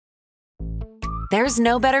There's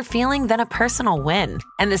no better feeling than a personal win,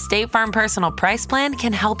 and the State Farm Personal Price Plan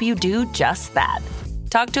can help you do just that.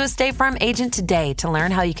 Talk to a State Farm agent today to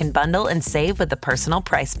learn how you can bundle and save with the Personal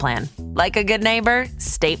Price Plan. Like a good neighbor,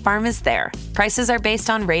 State Farm is there. Prices are based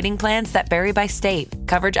on rating plans that vary by state.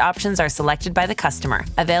 Coverage options are selected by the customer.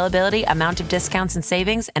 Availability, amount of discounts and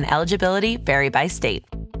savings, and eligibility vary by state.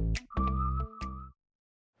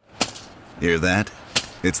 Hear that?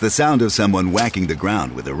 It's the sound of someone whacking the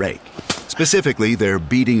ground with a rake. Specifically, they're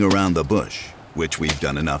beating around the bush, which we've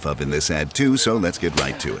done enough of in this ad too, so let's get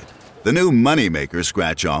right to it. The new Money Maker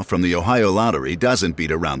scratch-off from the Ohio Lottery doesn't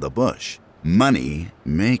beat around the bush. Money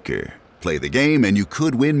Maker. Play the game and you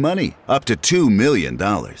could win money, up to $2 million.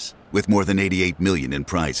 With more than $88 million in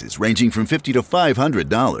prizes, ranging from $50 to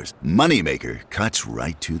 $500, Money Maker cuts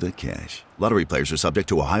right to the cash. Lottery players are subject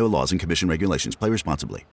to Ohio laws and commission regulations. Play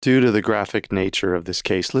responsibly. Due to the graphic nature of this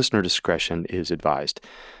case, listener discretion is advised.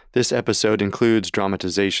 This episode includes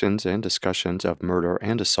dramatizations and discussions of murder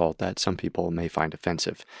and assault that some people may find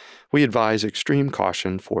offensive. We advise extreme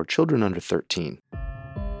caution for children under 13.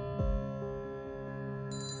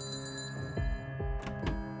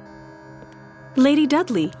 Lady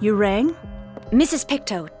Dudley, you rang? Mrs.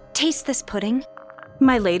 Pictou, taste this pudding.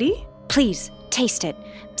 My lady? Please, taste it.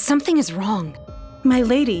 Something is wrong. My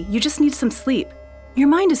lady, you just need some sleep. Your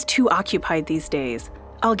mind is too occupied these days.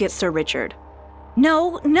 I'll get Sir Richard.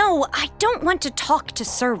 No, I don't want to talk to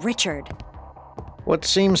Sir Richard. What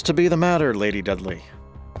seems to be the matter, Lady Dudley?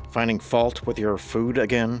 Finding fault with your food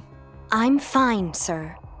again? I'm fine,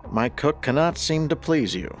 sir. My cook cannot seem to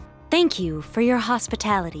please you. Thank you for your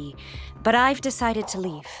hospitality, but I've decided to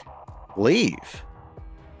leave. Leave?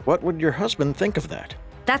 What would your husband think of that?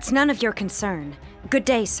 That's none of your concern. Good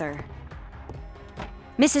day, sir.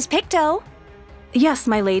 Mrs. Pictou? Yes,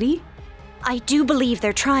 my lady? I do believe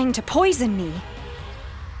they're trying to poison me.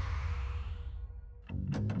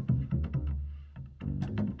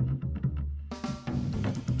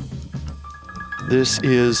 This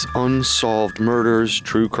is Unsolved Murders,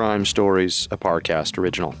 True Crime Stories, a Parcast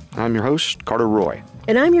original. I'm your host, Carter Roy.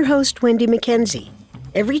 And I'm your host, Wendy McKenzie.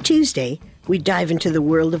 Every Tuesday, we dive into the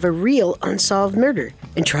world of a real unsolved murder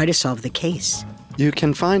and try to solve the case. You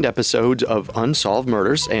can find episodes of Unsolved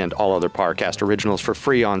Murders and all other Parcast originals for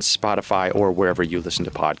free on Spotify or wherever you listen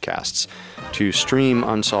to podcasts. To stream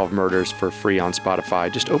Unsolved Murders for free on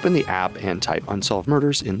Spotify, just open the app and type Unsolved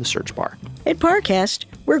Murders in the search bar. At Parcast,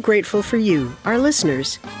 we're grateful for you, our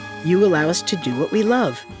listeners. You allow us to do what we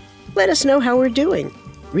love. Let us know how we're doing.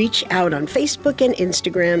 Reach out on Facebook and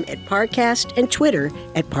Instagram at Parcast and Twitter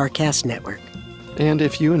at Parcast Network. And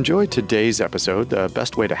if you enjoyed today's episode, the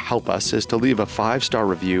best way to help us is to leave a 5-star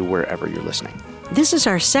review wherever you're listening. This is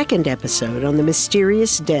our second episode on the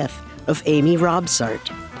mysterious death of Amy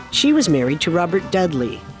Robsart. She was married to Robert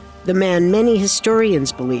Dudley, the man many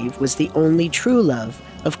historians believe was the only true love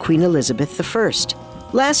of Queen Elizabeth I.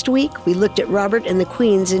 Last week, we looked at Robert and the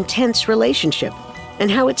Queen's intense relationship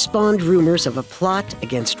and how it spawned rumors of a plot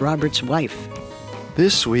against Robert's wife.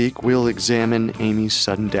 This week, we'll examine Amy's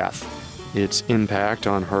sudden death, its impact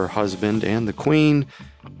on her husband and the Queen,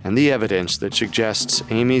 and the evidence that suggests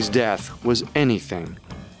Amy's death was anything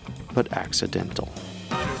but accidental.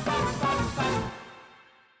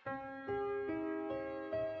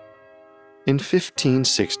 In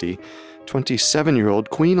 1560, 27-year-old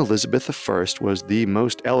Queen Elizabeth I was the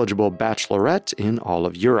most eligible bachelorette in all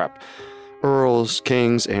of Europe. Earls,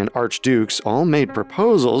 kings, and archdukes all made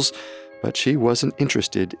proposals, but she wasn't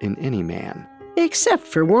interested in any man. Except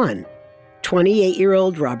for one,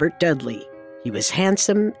 28-year-old Robert Dudley. He was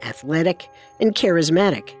handsome, athletic, and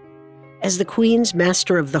charismatic. As the Queen's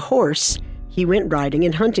master of the horse, he went riding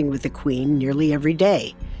and hunting with the Queen nearly every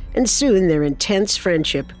day, and soon their intense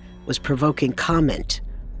friendship was provoking comment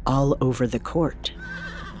all over the court.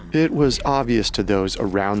 It was obvious to those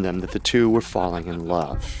around them that the two were falling in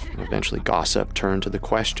love. Eventually, gossip turned to the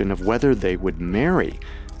question of whether they would marry.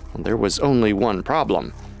 Well, there was only one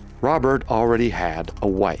problem. Robert already had a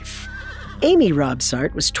wife. Amy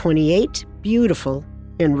Robsart was 28, beautiful,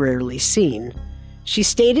 and rarely seen. She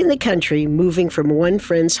stayed in the country, moving from one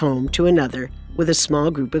friend's home to another with a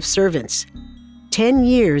small group of servants. 10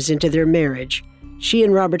 years into their marriage, she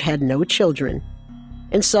and Robert had no children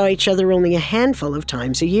and saw each other only a handful of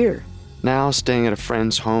times a year. Now staying at a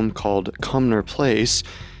friend's home called Cumnor Place,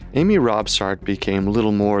 Amy Robsart became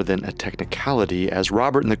little more than a technicality as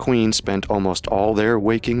Robert and the Queen spent almost all their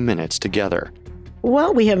waking minutes together.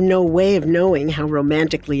 While we have no way of knowing how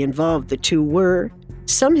romantically involved the two were,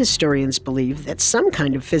 some historians believe that some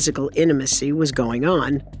kind of physical intimacy was going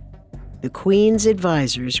on. The Queen's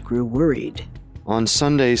advisors grew worried. On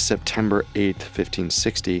Sunday, September 8,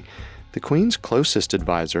 1560, The Queen's closest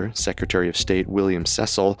advisor, Secretary of State William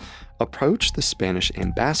Cecil, approached the Spanish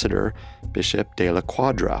ambassador, Bishop de la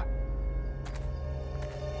Quadra.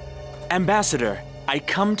 Ambassador, I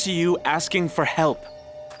come to you asking for help.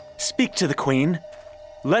 Speak to the Queen.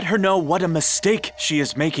 Let her know what a mistake she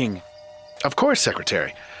is making. Of course,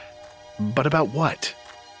 Secretary. But about what?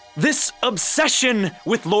 This obsession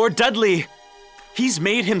with Lord Dudley. He's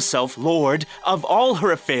made himself lord of all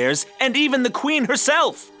her affairs and even the Queen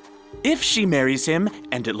herself. If she marries him,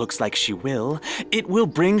 and it looks like she will, it will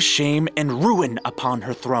bring shame and ruin upon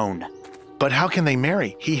her throne. But how can they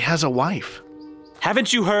marry? He has a wife.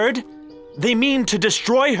 Haven't you heard? They mean to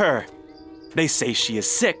destroy her. They say she is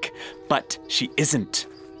sick, but she isn't.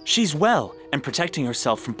 She's well and protecting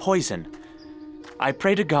herself from poison. I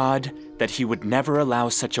pray to God that he would never allow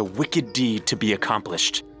such a wicked deed to be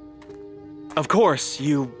accomplished. Of course,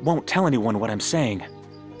 you won't tell anyone what I'm saying.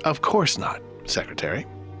 Of course not, Secretary.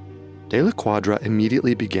 De la Quadra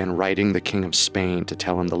immediately began writing the King of Spain to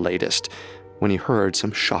tell him the latest when he heard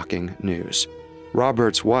some shocking news.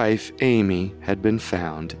 Robert's wife, Amy, had been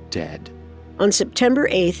found dead. On September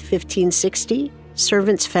 8, 1560,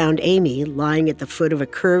 servants found Amy lying at the foot of a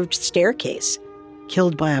curved staircase,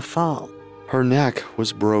 killed by a fall. Her neck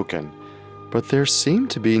was broken, but there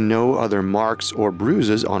seemed to be no other marks or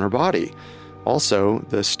bruises on her body. Also,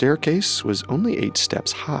 the staircase was only 8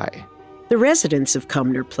 steps high. The residents of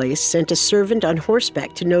Cumnor Place sent a servant on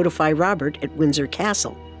horseback to notify Robert at Windsor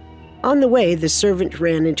Castle. On the way, the servant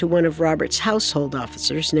ran into one of Robert's household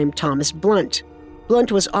officers named Thomas Blunt.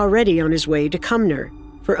 Blunt was already on his way to Cumnor,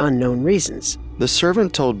 for unknown reasons. The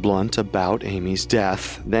servant told Blunt about Amy's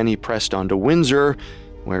death. Then he pressed on to Windsor,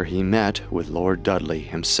 where he met with Lord Dudley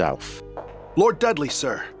himself. Lord Dudley,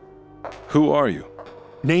 sir. Who are you?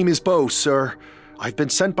 Name is Beau, sir. I've been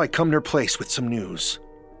sent by Cumnor Place with some news.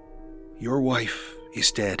 Your wife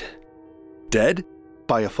is dead. Dead?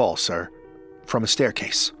 By a fall, sir. From a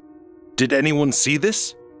staircase. Did anyone see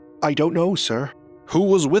this? I don't know, sir. Who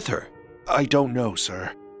was with her? I don't know,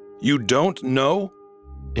 sir. You don't know?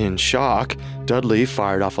 In shock, Dudley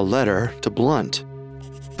fired off a letter to Blunt.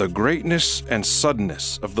 The greatness and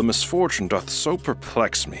suddenness of the misfortune doth so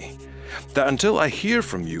perplex me, that until I hear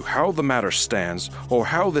from you how the matter stands, or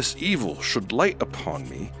how this evil should light upon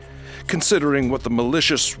me, considering what the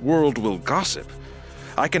malicious world will gossip,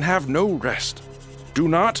 I can have no rest. Do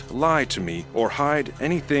not lie to me or hide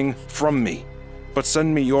anything from me, but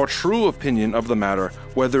send me your true opinion of the matter,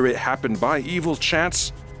 whether it happened by evil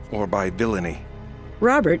chance or by villainy.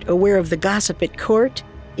 Robert, aware of the gossip at court,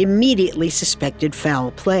 immediately suspected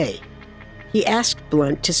foul play. He asked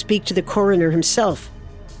Blunt to speak to the coroner himself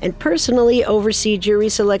and personally oversee jury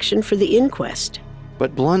selection for the inquest.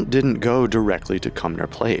 But Blunt didn't go directly to Cumnor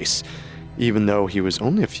Place. Even though he was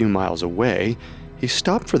only a few miles away, he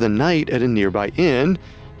stopped for the night at a nearby inn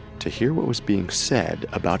to hear what was being said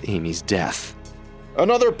about Amy's death.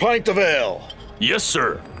 Another pint of ale. Yes,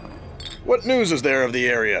 sir. What news is there of the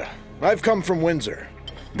area? I've come from Windsor.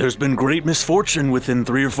 There's been great misfortune within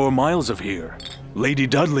 3 or 4 miles of here. Lady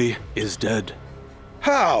Dudley is dead.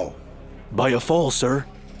 How? By a fall, sir.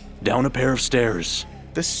 Down a pair of stairs.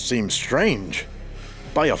 This seems strange.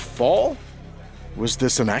 By a fall? Was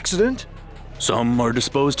this an accident? Some are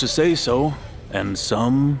disposed to say so, and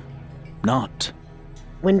some not.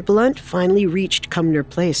 When Blunt finally reached Cumnor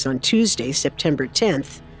Place on Tuesday, September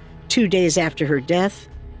 10th, 2 days after her death,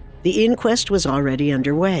 the inquest was already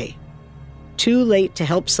underway. Too late to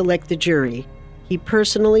help select the jury, he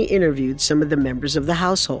personally interviewed some of the members of the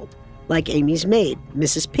household, like Amy's maid,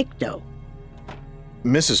 Mrs. Pictou.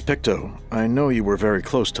 Mrs. Pictou, I know you were very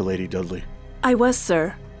close to Lady Dudley. I was,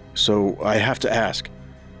 sir. So I have to ask,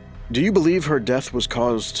 do you believe her death was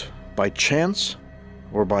caused by chance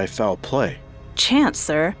or by foul play? Chance,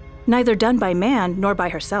 sir. Neither done by man nor by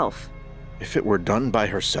herself. If it were done by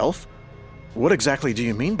herself? What exactly do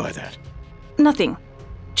you mean by that? Nothing.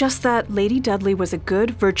 Just that Lady Dudley was a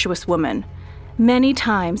good, virtuous woman. Many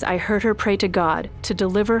times I heard her pray to God to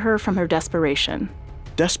deliver her from her desperation.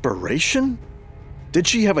 Desperation? Did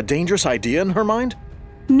she have a dangerous idea in her mind?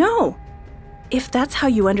 No. If that's how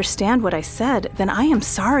you understand what I said, then I am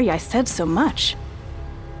sorry I said so much.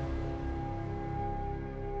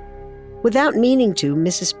 Without meaning to,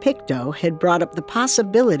 Mrs. Pictou had brought up the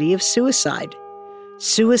possibility of suicide.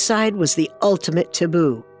 Suicide was the ultimate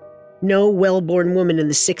taboo. No well-born woman in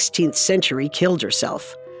the 16th century killed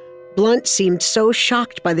herself. Blunt seemed so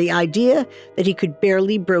shocked by the idea that he could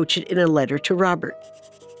barely broach it in a letter to Robert.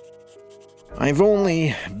 I've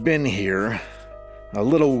only been here a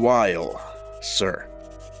little while, sir.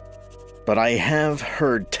 But I have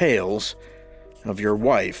heard tales of your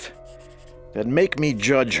wife that make me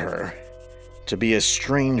judge her to be a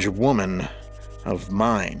strange woman of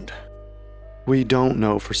mind. We don't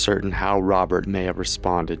know for certain how Robert may have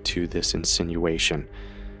responded to this insinuation.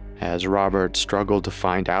 As Robert struggled to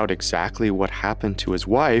find out exactly what happened to his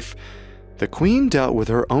wife, the Queen dealt with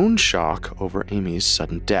her own shock over Amy's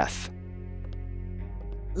sudden death.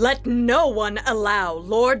 Let no one allow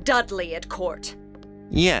Lord Dudley at court.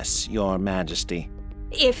 Yes, Your Majesty.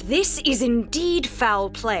 If this is indeed foul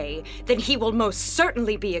play, then he will most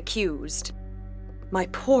certainly be accused. My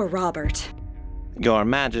poor Robert. Your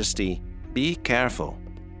Majesty, be careful.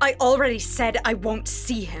 I already said I won't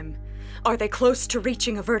see him. Are they close to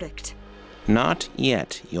reaching a verdict? Not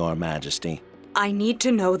yet, Your Majesty. I need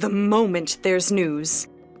to know the moment there's news.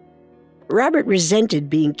 Robert resented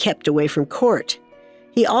being kept away from court.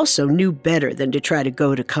 He also knew better than to try to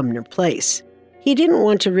go to Cumnor Place. He didn't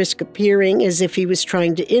want to risk appearing as if he was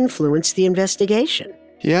trying to influence the investigation.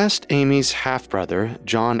 He asked Amy's half-brother,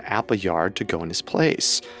 John Appleyard, to go in his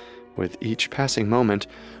place. With each passing moment,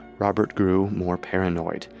 Robert grew more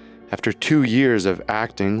paranoid. After 2 years of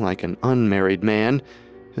acting like an unmarried man,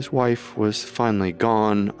 his wife was finally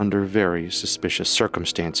gone under very suspicious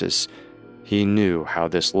circumstances. He knew how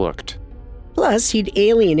this looked. Plus, he'd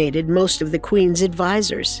alienated most of the Queen's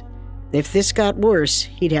advisors. If this got worse,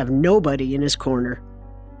 he'd have nobody in his corner.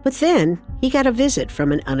 But then, he got a visit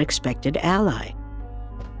from an unexpected ally.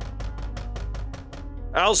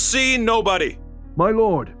 I'll see nobody. My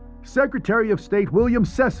lord, Secretary of State William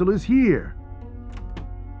Cecil is here.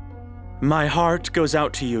 My heart goes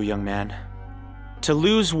out to you, young man. To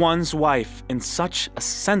lose one's wife in such a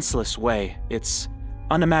senseless way, it's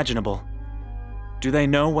unimaginable. Do they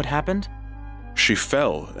know what happened? She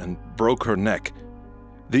fell and broke her neck.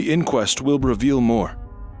 The inquest will reveal more.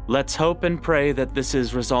 Let's hope and pray that this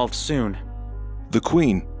is resolved soon. The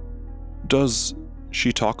Queen, does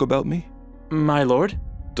she talk about me? My lord?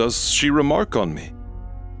 Does she remark on me?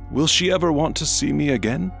 Will she ever want to see me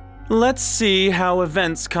again? Let's see how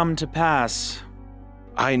events come to pass.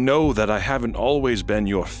 I know that I haven't always been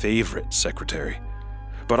your favorite, Secretary,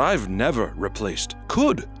 but I've never replaced,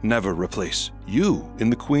 could never replace, you in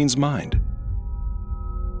the Queen's mind.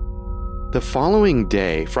 The following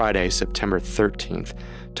day, Friday, September 13th,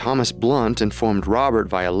 Thomas Blunt informed Robert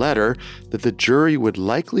via letter that the jury would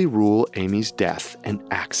likely rule Amy's death an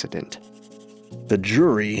accident. The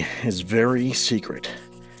jury is very secret,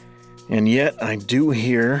 and yet I do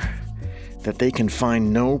hear that they can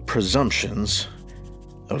find no presumptions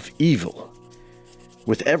of evil.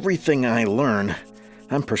 With everything I learn,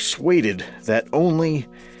 I'm persuaded that only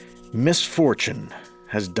misfortune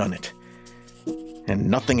has done it, and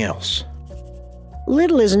nothing else.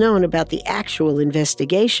 Little is known about the actual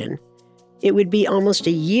investigation. It would be almost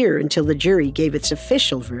a year until the jury gave its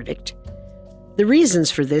official verdict. The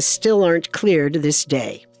reasons for this still aren't clear to this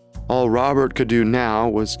day. All Robert could do now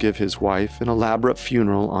was give his wife an elaborate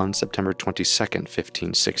funeral on September 22nd,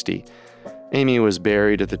 1560. Amy was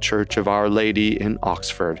buried at the Church of Our Lady in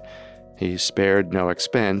Oxford. He spared no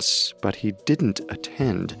expense, but he didn't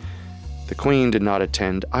attend. The Queen did not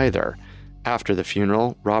attend either. After the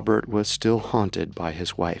funeral, Robert was still haunted by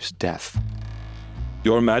his wife's death.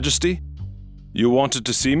 Your Majesty, you wanted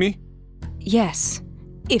to see me? Yes.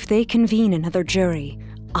 If they convene another jury,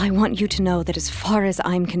 I want you to know that as far as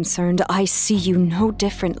I'm concerned, I see you no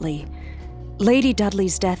differently. Lady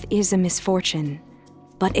Dudley's death is a misfortune,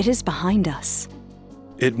 but it is behind us.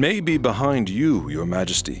 It may be behind you, Your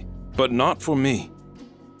Majesty, but not for me.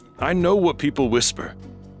 I know what people whisper.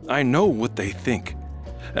 I know what they think.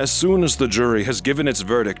 As soon as the jury has given its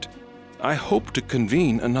verdict, I hope to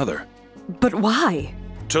convene another. But why?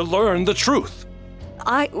 To learn the truth.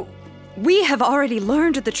 We have already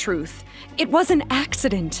learned the truth. It was an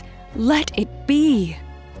accident. Let it be.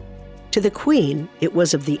 To the Queen, it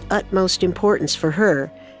was of the utmost importance for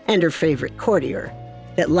her and her favorite courtier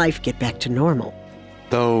that life get back to normal.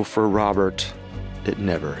 Though for Robert, it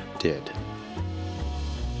never did.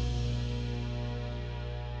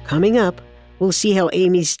 Coming up, we'll see how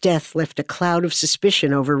Amy's death left a cloud of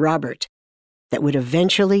suspicion over Robert that would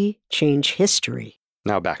eventually change history.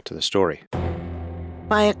 Now back to the story.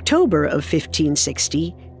 By October of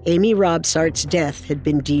 1560, Amy Robsart's death had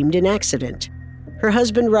been deemed an accident. Her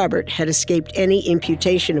husband Robert had escaped any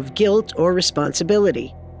imputation of guilt or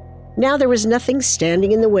responsibility. Now there was nothing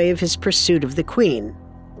standing in the way of his pursuit of the Queen,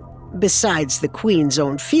 besides the Queen's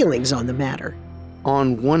own feelings on the matter.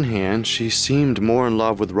 On one hand, she seemed more in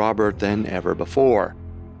love with Robert than ever before.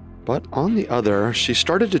 But on the other, she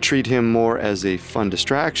started to treat him more as a fun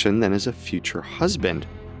distraction than as a future husband.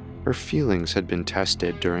 Her feelings had been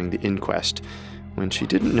tested during the inquest. when she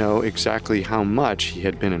didn't know exactly how much he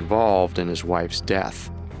had been involved in his wife's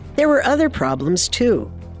death. There were other problems,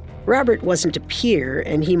 too. Robert wasn't a peer,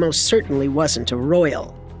 and he most certainly wasn't a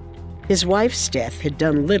royal. His wife's death had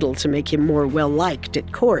done little to make him more well-liked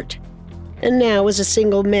at court. And now, as a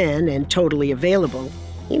single man and totally available,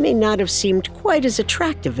 he may not have seemed quite as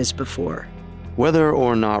attractive as before. Whether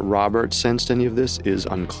or not Robert sensed any of this is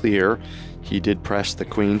unclear. He did press the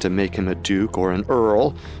queen to make him a duke or an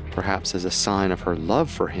earl, perhaps as a sign of her love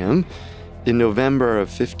for him. In November of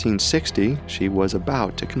 1560, she was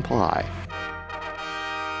about to comply.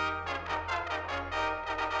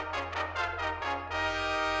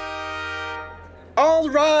 All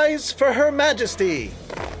rise for Her Majesty!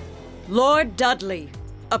 Lord Dudley,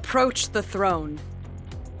 approach the throne.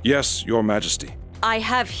 Yes, Your Majesty. I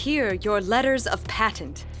have here your letters of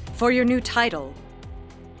patent for your new title.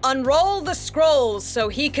 Unroll the scrolls so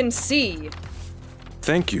he can see.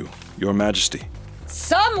 Thank you, Your Majesty.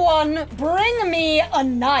 Someone bring me a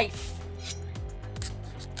knife.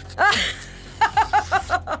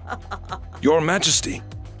 Your Majesty,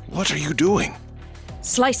 what are you doing?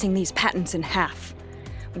 Slicing these patents in half.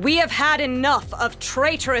 We have had enough of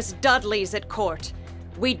traitorous Dudleys at court.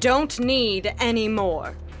 We don't need any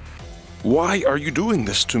more. Why are you doing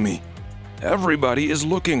this to me? Everybody is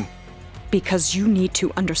looking. Because you need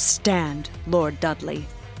to understand, Lord Dudley.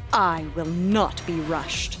 I will not be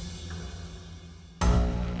rushed.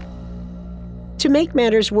 To make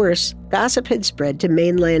matters worse, gossip had spread to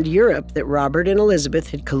mainland Europe that Robert and Elizabeth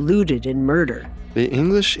had colluded in murder. The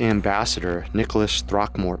English ambassador, Nicholas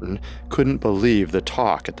Throckmorton, couldn't believe the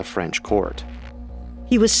talk at the French court.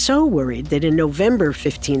 He was so worried that in November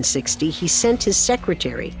 1560, he sent his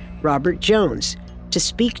secretary, Robert Jones, to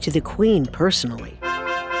speak to the Queen personally.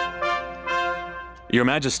 Your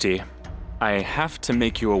Majesty, I have to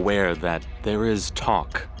make you aware that there is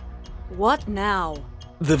talk. What now?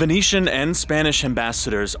 The Venetian and Spanish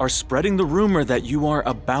ambassadors are spreading the rumor that you are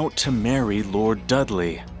about to marry Lord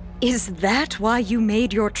Dudley. Is that why you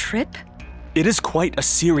made your trip? It is quite a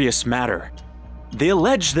serious matter. They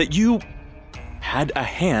allege that you had a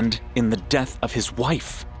hand in the death of his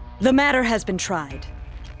wife. The matter has been tried.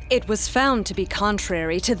 It was found to be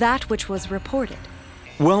contrary to that which was reported.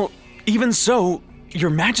 Well, even so,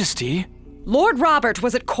 Your Majesty... Lord Robert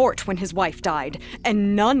was at court when his wife died,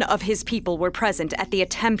 and none of his people were present at the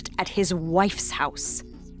attempt at his wife's house.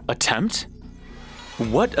 Attempt?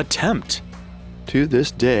 What attempt? To this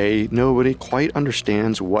day, nobody quite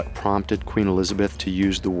understands what prompted Queen Elizabeth to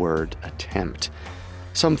use the word attempt.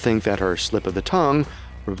 Some think that her slip of the tongue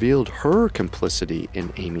revealed her complicity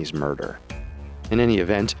in Amy's murder. In any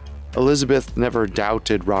event, Elizabeth never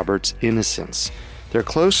doubted Robert's innocence. Their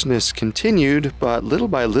closeness continued, but little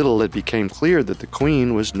by little it became clear that the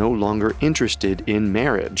Queen was no longer interested in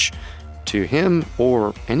marriage, to him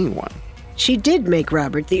or anyone. She did make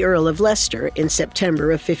Robert the Earl of Leicester in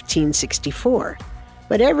September of 1564,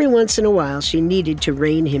 but every once in a while she needed to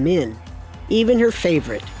rein him in. Even her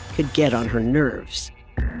favorite could get on her nerves.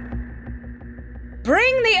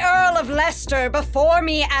 Bring the Earl of Leicester before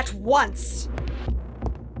me at once!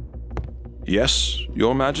 Yes,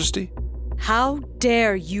 Your Majesty? How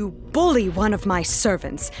dare you bully one of my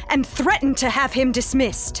servants and threaten to have him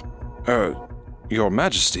dismissed? Your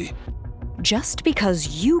Majesty... Just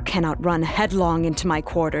because you cannot run headlong into my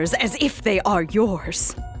quarters as if they are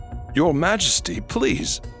yours. Your Majesty,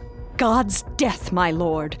 please. God's death, my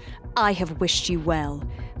lord. I have wished you well,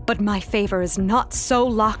 but my favor is not so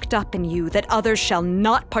locked up in you that others shall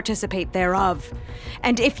not participate thereof.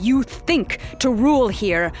 And if you think to rule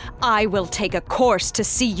here, I will take a course to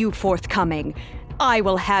see you forthcoming. I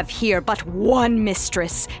will have here but one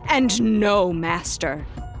mistress and no master.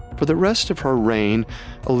 For the rest of her reign,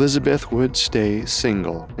 Elizabeth would stay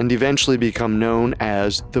single and eventually become known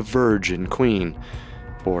as the Virgin Queen.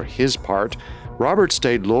 For his part, Robert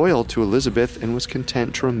stayed loyal to Elizabeth and was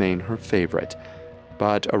content to remain her favorite.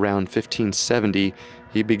 But around 1570,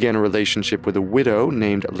 he began a relationship with a widow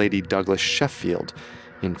named Lady Douglas Sheffield.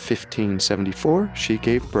 In 1574, she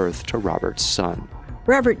gave birth to Robert's son.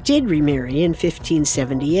 Robert did remarry in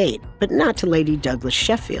 1578, but not to Lady Douglas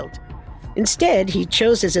Sheffield. Instead, he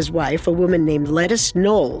chose as his wife a woman named Lettice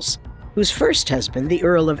Knowles, whose first husband, the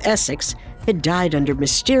Earl of Essex, had died under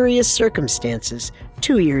mysterious circumstances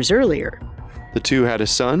 2 years earlier. The two had a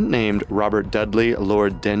son named Robert Dudley,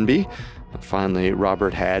 Lord Denbigh. Finally,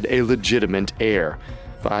 Robert had a legitimate heir.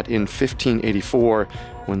 But in 1584,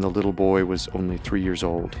 when the little boy was only 3 years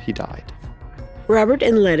old, he died. Robert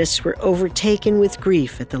and Lettice were overtaken with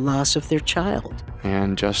grief at the loss of their child.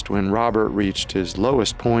 And just when Robert reached his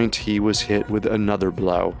lowest point, he was hit with another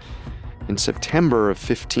blow. In September of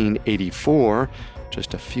 1584,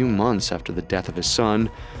 just a few months after the death of his son,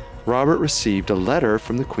 Robert received a letter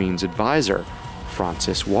from the Queen's advisor,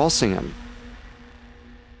 Francis Walsingham.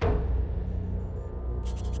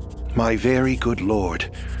 My very good lord,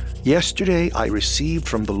 yesterday I received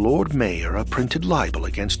from the Lord Mayor a printed libel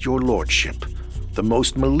against your lordship, the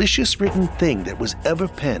most malicious written thing that was ever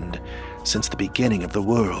penned since the beginning of the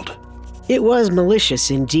world. It was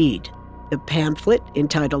malicious indeed. The pamphlet,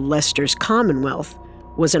 entitled Leicester's Commonwealth,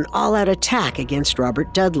 was an all-out attack against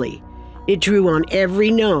Robert Dudley. It drew on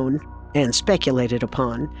every known, and speculated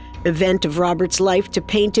upon, event of Robert's life to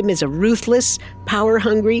paint him as a ruthless,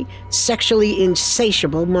 power-hungry, sexually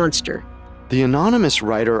insatiable monster. The anonymous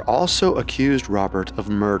writer also accused Robert of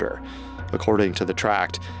murder. According to the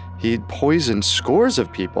tract, he'd poisoned scores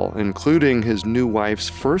of people, including his new wife's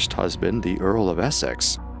first husband, the Earl of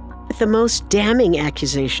Essex. But the most damning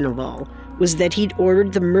accusation of all was that he'd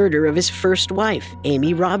ordered the murder of his first wife,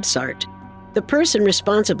 Amy Robsart. The person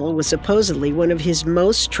responsible was supposedly one of his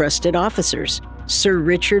most trusted officers, Sir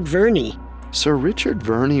Richard Verney. Sir Richard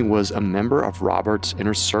Verney was a member of Robert's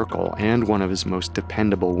inner circle and one of his most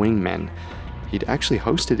dependable wingmen. He'd actually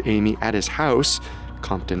hosted Amy at his house,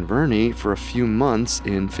 Compton Verney, for a few months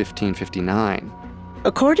in 1559.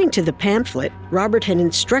 According to the pamphlet, Robert had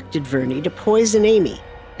instructed Verney to poison Amy,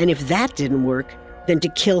 and if that didn't work, then to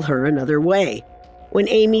kill her another way. When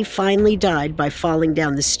Amy finally died by falling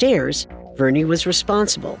down the stairs, Verney was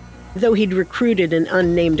responsible, though he'd recruited an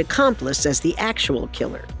unnamed accomplice as the actual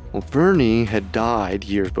killer. Well, Verney had died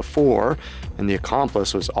years before, and the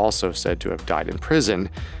accomplice was also said to have died in prison,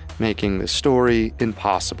 making the story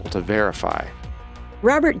impossible to verify.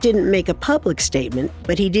 Robert didn't make a public statement,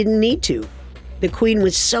 but he didn't need to. The Queen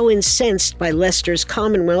was so incensed by Leicester's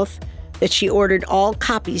Commonwealth that she ordered all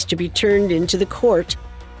copies to be turned into the court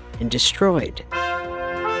and destroyed.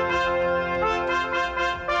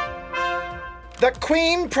 The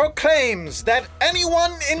Queen proclaims that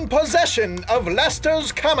anyone in possession of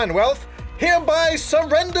Leicester's Commonwealth hereby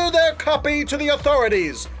surrender their copy to the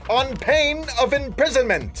authorities on pain of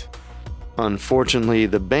imprisonment. Unfortunately,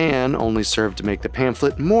 the ban only served to make the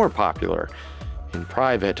pamphlet more popular. In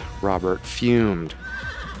private, Robert fumed.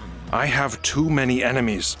 I have too many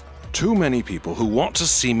enemies, too many people who want to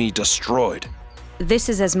see me destroyed. This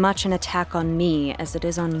is as much an attack on me as it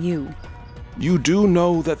is on you. You do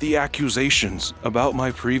know that the accusations about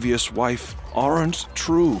my previous wife aren't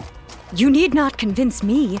true. You need not convince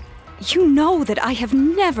me. You know that I have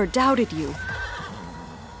never doubted you.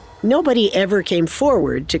 Nobody ever came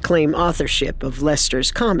forward to claim authorship of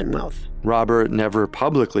Leicester's Commonwealth. Robert never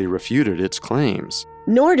publicly refuted its claims.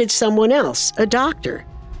 Nor did someone else, a doctor,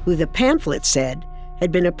 who the pamphlet said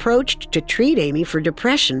had been approached to treat Amy for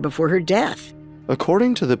depression before her death.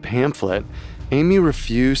 According to the pamphlet, Amy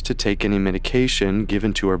refused to take any medication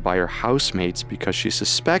given to her by her housemates because she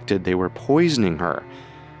suspected they were poisoning her.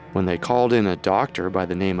 When they called in a doctor by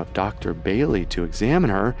the name of Dr. Bailey to examine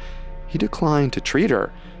her, he declined to treat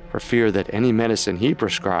her for fear that any medicine he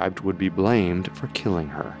prescribed would be blamed for killing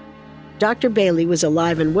her. Dr. Bailey was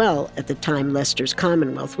alive and well at the time Leicester's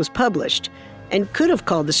Commonwealth was published and could have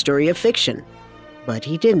called the story a fiction, but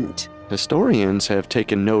he didn't. Historians have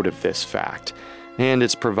taken note of this fact, and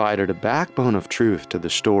it's provided a backbone of truth to the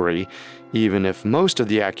story, even if most of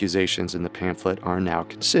the accusations in the pamphlet are now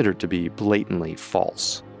considered to be blatantly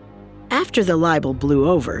false. After the libel blew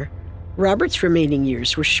over, Robert's remaining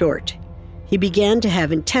years were short. He began to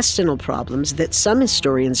have intestinal problems that some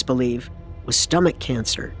historians believe was stomach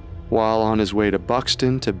cancer. While on his way to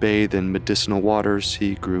Buxton to bathe in medicinal waters,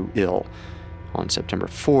 he grew ill. On September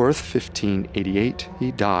 4th, 1588,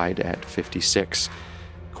 he died at 56.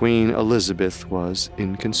 Queen Elizabeth was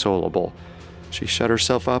inconsolable. She shut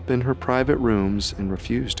herself up in her private rooms and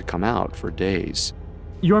refused to come out for days.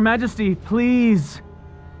 Your Majesty, please.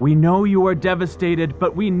 We know you are devastated,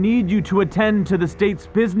 but we need you to attend to the state's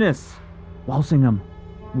business. Walsingham,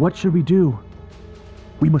 what should we do?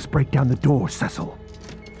 We must break down the door, Cecil.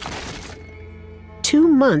 2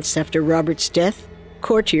 months after Robert's death,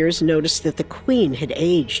 courtiers noticed that the Queen had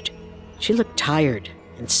aged. She looked tired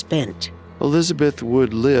and spent. Elizabeth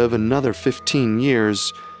would live another 15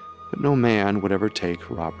 years, but no man would ever take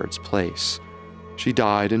Robert's place. She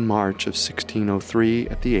died in March of 1603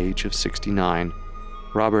 at the age of 69.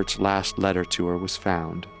 Robert's last letter to her was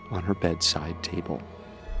found on her bedside table.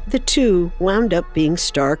 The two wound up being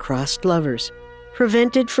star-crossed lovers,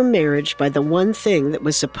 prevented from marriage by the one thing that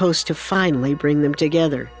was supposed to finally bring them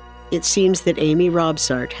together. It seems that Amy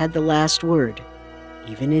Robsart had the last word,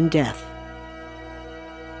 even in death.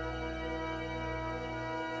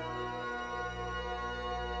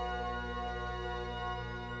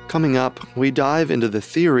 Coming up, we dive into the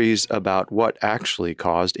theories about what actually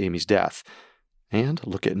caused Amy's death and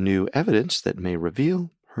look at new evidence that may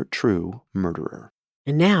reveal her true murderer.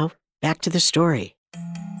 And now, back to the story.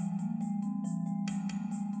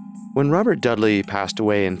 When Robert Dudley passed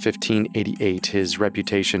away in 1588, his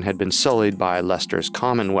reputation had been sullied by Leicester's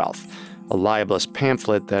Commonwealth, a libelous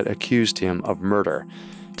pamphlet that accused him of murder.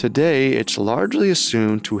 Today, it's largely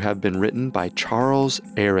assumed to have been written by Charles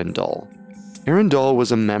Arundel. Arundel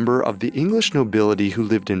was a member of the English nobility who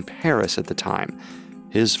lived in Paris at the time.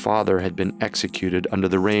 His father had been executed under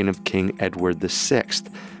the reign of King Edward VI,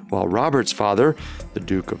 while Robert's father, the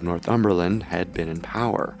Duke of Northumberland, had been in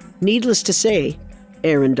power. Needless to say,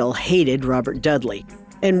 Arundel hated Robert Dudley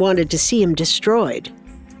and wanted to see him destroyed.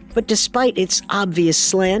 But despite its obvious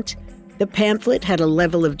slant, the pamphlet had a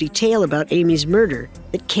level of detail about Amy's murder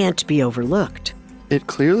that can't be overlooked. It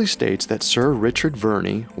clearly states that Sir Richard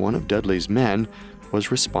Verney, one of Dudley's men, was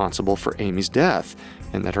responsible for Amy's death,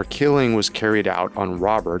 and that her killing was carried out on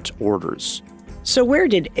Robert's orders. So where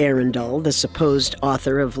did Arundel, the supposed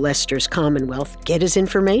author of Leicester's Commonwealth, get his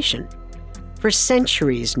information? For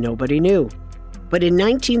centuries, nobody knew. But in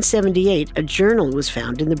 1978, a journal was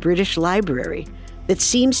found in the British Library that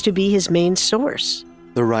seems to be his main source.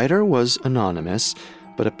 The writer was anonymous,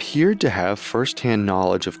 but appeared to have first-hand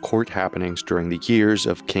knowledge of court happenings during the years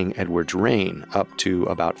of King Edward's reign, up to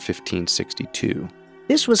about 1562.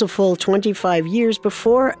 This was a full 25 years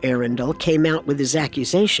before Arundel came out with his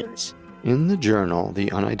accusations. In the journal,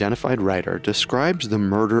 the unidentified writer describes the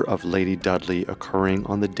murder of Lady Dudley occurring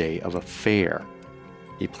on the day of a fair.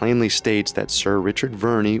 He plainly states that Sir Richard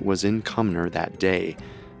Verney was in Cumnor that day.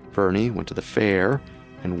 Verney went to the fair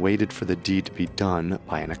and waited for the deed to be done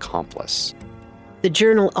by an accomplice. The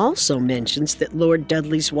journal also mentions that Lord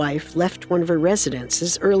Dudley's wife left one of her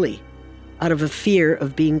residences early, out of a fear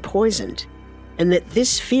of being poisoned, and that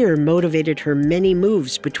this fear motivated her many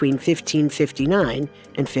moves between 1559 and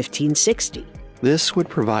 1560. This would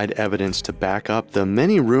provide evidence to back up the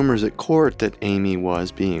many rumors at court that Amy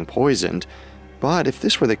was being poisoned. But if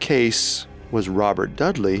this were the case, was Robert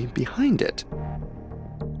Dudley behind it?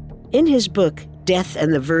 In his book, Death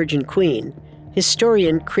and the Virgin Queen,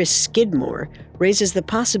 historian Chris Skidmore raises the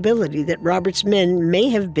possibility that Robert's men may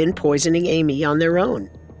have been poisoning Amy on their own.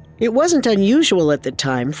 It wasn't unusual at the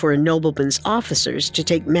time for a nobleman's officers to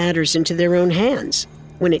take matters into their own hands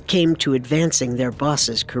when it came to advancing their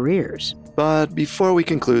bosses' careers. But before we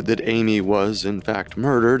conclude that Amy was in fact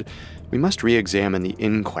murdered, we must re-examine the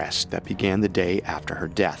inquest that began the day after her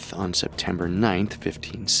death on September 9th,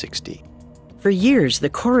 1560. For years, the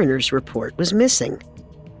coroner's report was missing.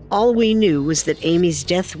 All we knew was that Amy's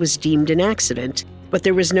death was deemed an accident, but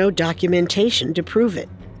there was no documentation to prove it.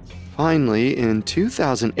 Finally, in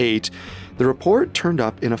 2008, the report turned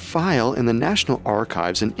up in a file in the National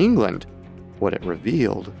Archives in England. What it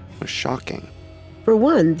revealed was shocking. For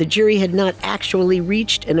one, the jury had not actually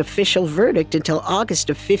reached an official verdict until August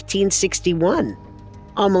of 1561,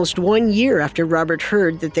 almost 1 year after Robert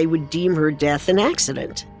heard that they would deem her death an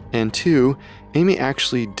accident. And two, Amy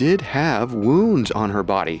actually did have wounds on her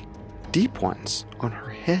body, deep ones on her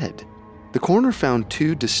head. The coroner found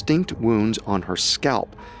 2 distinct wounds on her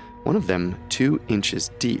scalp, one of them 2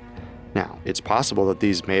 inches deep. Now, it's possible that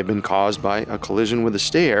these may have been caused by a collision with a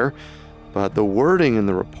stair, but the wording in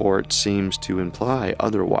the report seems to imply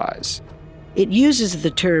otherwise. It uses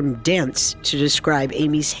the term dents to describe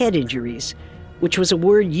Amy's head injuries, which was a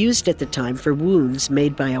word used at the time for wounds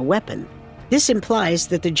made by a weapon. This implies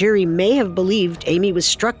that the jury may have believed Amy was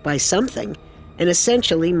struck by something and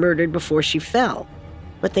essentially murdered before she fell,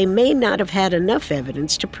 but they may not have had enough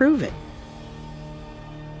evidence to prove it.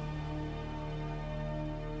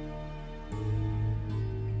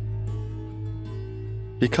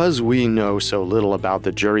 Because we know so little about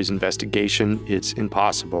the jury's investigation, it's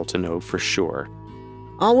impossible to know for sure.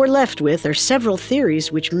 All we're left with are several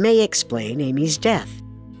theories which may explain Amy's death.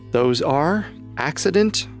 Those are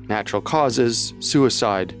accident, natural causes,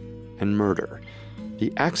 suicide, and murder.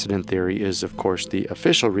 The accident theory is, of course, the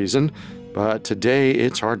official reason, but today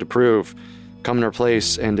it's hard to prove. Cumnor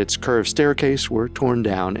Place and its curved staircase were torn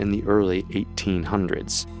down in the early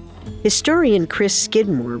 1800s. Historian Chris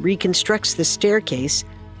Skidmore reconstructs the staircase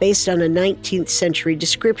based on a 19th century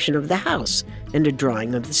description of the house and a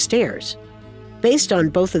drawing of the stairs. Based on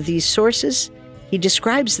both of these sources, he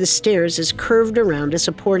describes the stairs as curved around a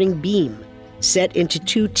supporting beam, set into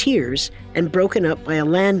 2 tiers and broken up by a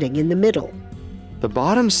landing in the middle. The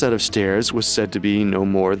bottom set of stairs was said to be no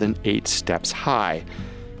more than 8 steps high.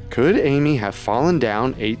 Could Amy have fallen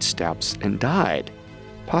down 8 steps and died?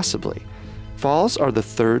 Possibly. Falls are the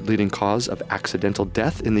third leading cause of accidental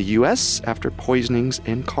death in the U.S. after poisonings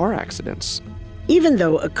and car accidents. Even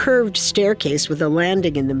though a curved staircase with a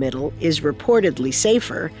landing in the middle is reportedly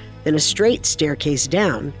safer than a straight staircase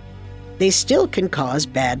down, they still can cause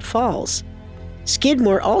bad falls.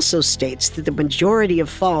 Skidmore also states that the majority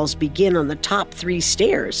of falls begin on the top 3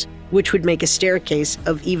 stairs, which would make a staircase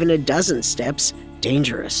of even a dozen steps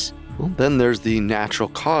dangerous. Well, then there's the natural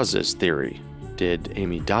causes theory. Did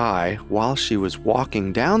Amy die while she was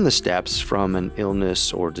walking down the steps from an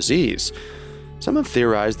illness or disease? Some have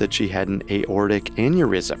theorized that she had an aortic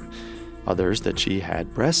aneurysm, others that she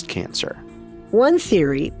had breast cancer. One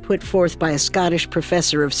theory, put forth by a Scottish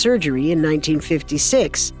professor of surgery in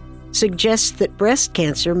 1956, suggests that breast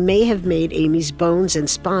cancer may have made Amy's bones and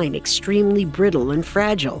spine extremely brittle and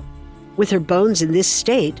fragile. With her bones in this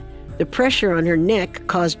state, the pressure on her neck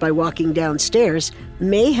caused by walking downstairs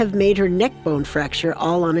may have made her neck bone fracture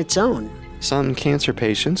all on its own. Some cancer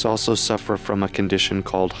patients also suffer from a condition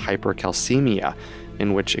called hypercalcemia,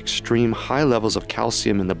 in which extreme high levels of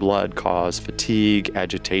calcium in the blood cause fatigue,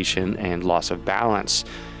 agitation, and loss of balance.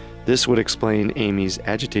 This would explain Amy's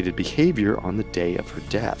agitated behavior on the day of her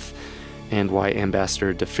death, and why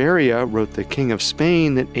Ambassador de Feria wrote the King of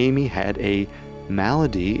Spain that Amy had a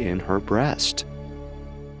malady in her breast.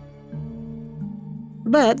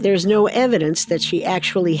 But there's no evidence that she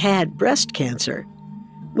actually had breast cancer.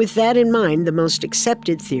 With that in mind, the most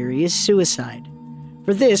accepted theory is suicide.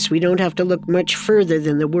 For this, we don't have to look much further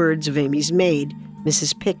than the words of Amy's maid,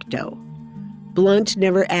 Mrs. Pictou. Blunt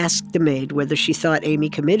never asked the maid whether she thought Amy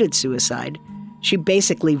committed suicide. She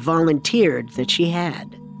basically volunteered that she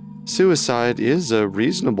had. Suicide is a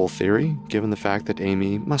reasonable theory, given the fact that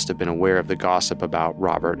Amy must have been aware of the gossip about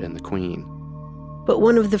Robert and the Queen. But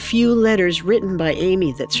one of the few letters written by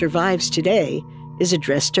Amy that survives today is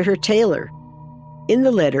addressed to her tailor. In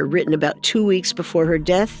the letter, written about 2 weeks before her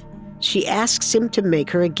death, she asks him to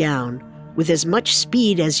make her a gown with as much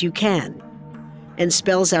speed as you can, and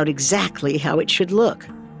spells out exactly how it should look.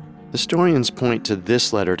 Historians point to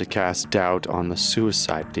this letter to cast doubt on the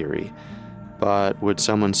suicide theory. But would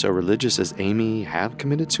someone so religious as Amy have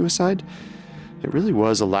committed suicide? It really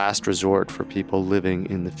was a last resort for people living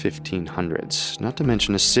in the 1500s, not to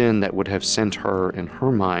mention a sin that would have sent her, in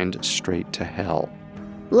her mind, straight to hell.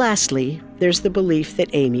 Lastly, there's the belief that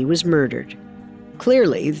Amy was murdered.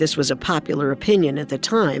 Clearly, this was a popular opinion at the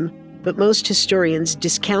time, but most historians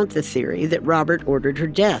discount the theory that Robert ordered her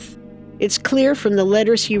death. It's clear from the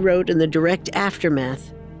letters he wrote in the direct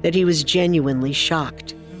aftermath that he was genuinely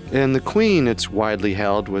shocked. And the Queen, it's widely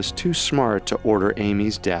held, was too smart to order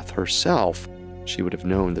Amy's death herself. She would have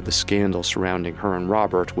known that the scandal surrounding her and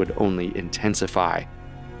Robert would only intensify.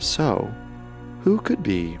 So, who could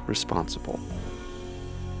be responsible?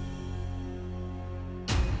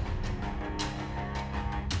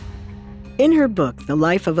 In her book, The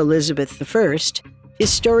Life of Elizabeth I,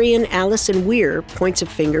 historian Alison Weir points a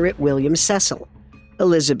finger at William Cecil,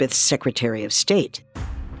 Elizabeth's Secretary of State.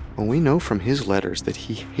 Well, we know from his letters that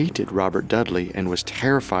he hated Robert Dudley and was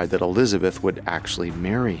terrified that Elizabeth would actually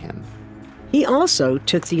marry him. He also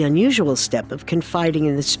took the unusual step of confiding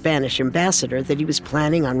in the Spanish ambassador that he was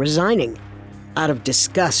planning on resigning, out of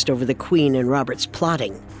disgust over the Queen and Robert's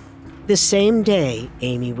plotting. The same day,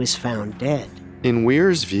 Amy was found dead. In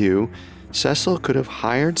Weir's view, Cecil could have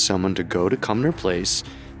hired someone to go to Cumnor Place,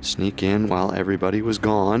 sneak in while everybody was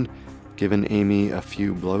gone, given Amy a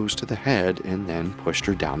few blows to the head, and then pushed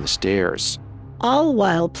her down the stairs. All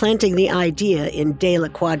while planting the idea in De la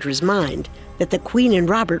Quadra's mind that the Queen and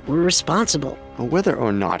Robert were responsible. Whether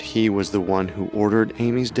or not he was the one who ordered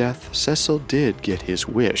Amy's death, Cecil did get his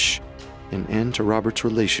wish, an end to Robert's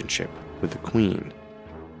relationship with the Queen.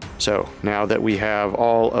 So, now that we have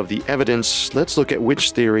all of the evidence, let's look at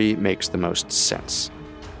which theory makes the most sense.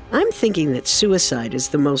 I'm thinking that suicide is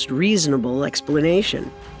the most reasonable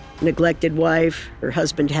explanation. Neglected wife, her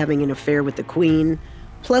husband having an affair with the Queen,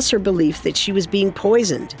 plus her belief that she was being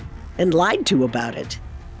poisoned and lied to about it.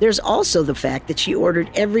 There's also the fact that she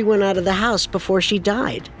ordered everyone out of the house before she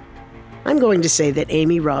died. I'm going to say that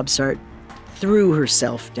Amy Robsart threw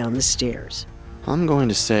herself down the stairs. I'm going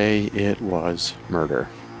to say it was murder.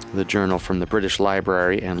 The journal from the British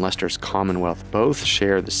Library and Leicester's Commonwealth both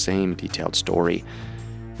share the same detailed story.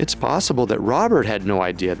 It's possible that Robert had no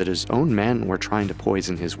idea that his own men were trying to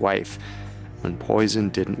poison his wife. When poison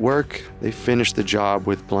didn't work, they finished the job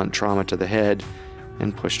with blunt trauma to the head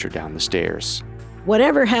and pushed her down the stairs.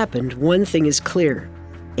 Whatever happened, one thing is clear.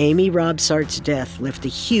 Amy Robsart's death left a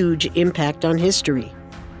huge impact on history.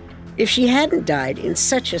 If she hadn't died in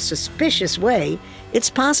such a suspicious way, it's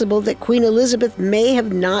possible that Queen Elizabeth may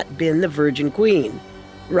have not been the Virgin Queen.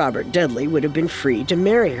 Robert Dudley would have been free to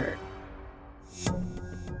marry her.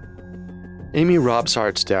 Amy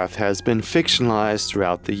Robsart's death has been fictionalized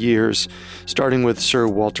throughout the years, starting with Sir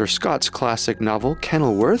Walter Scott's classic novel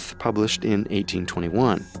Kenilworth, published in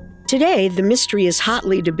 1821. Today, the mystery is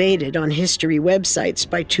hotly debated on history websites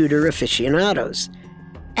by Tudor aficionados.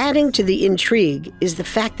 Adding to the intrigue is the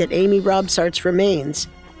fact that Amy Robsart's remains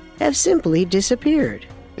have simply disappeared.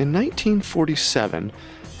 In 1947,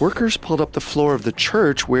 workers pulled up the floor of the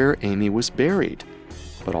church where Amy was buried,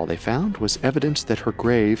 but all they found was evidence that her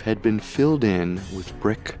grave had been filled in with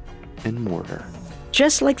brick and mortar.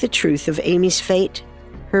 Just like the truth of Amy's fate,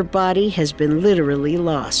 her body has been literally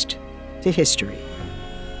lost to history.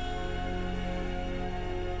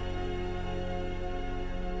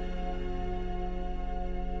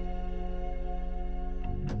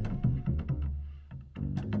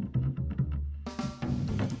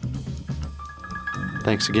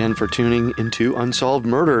 Thanks again for tuning into Unsolved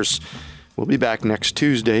Murders. We'll be back next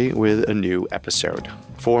Tuesday with a new episode.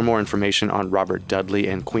 For more information on Robert Dudley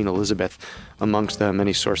and Queen Elizabeth, amongst the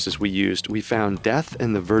many sources we used, we found Death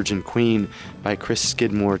and the Virgin Queen by Chris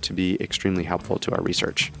Skidmore to be extremely helpful to our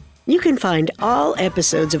research. You can find all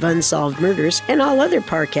episodes of Unsolved Murders and all other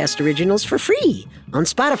Parcast originals for free on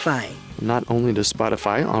Spotify. Not only does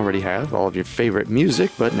Spotify already have all of your favorite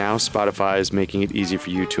music, but now Spotify is making it easy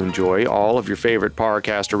for you to enjoy all of your favorite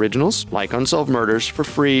Parcast originals, like Unsolved Murders, for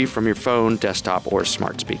free from your phone, desktop, or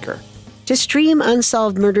smart speaker. To stream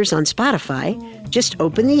Unsolved Murders on Spotify, just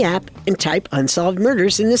open the app and type Unsolved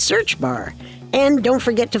Murders in the search bar. And don't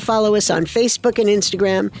forget to follow us on Facebook and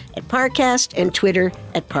Instagram at Parcast and Twitter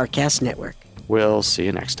at Parcast Network. We'll see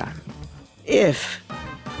you next time. If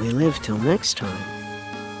we live till next time.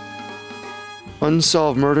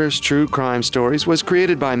 Unsolved Murders True Crime Stories was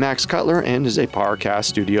created by Max Cutler and is a Parcast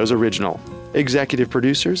Studios original. Executive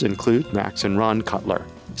producers include Max and Ron Cutler.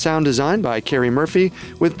 Sound design by Carrie Murphy,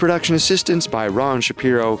 with production assistance by Ron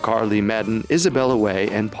Shapiro, Carly Madden, Isabella Way,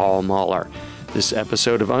 and Paul Mahler. This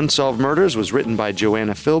episode of Unsolved Murders was written by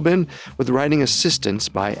Joanna Philbin, with writing assistance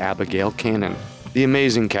by Abigail Cannon. The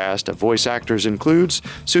amazing cast of voice actors includes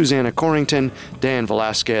Susanna Corrington, Dan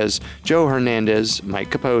Velasquez, Joe Hernandez, Mike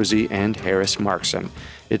Capozzi, and Harris Markson.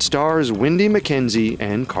 It stars Wendy McKenzie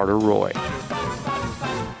and Carter Roy.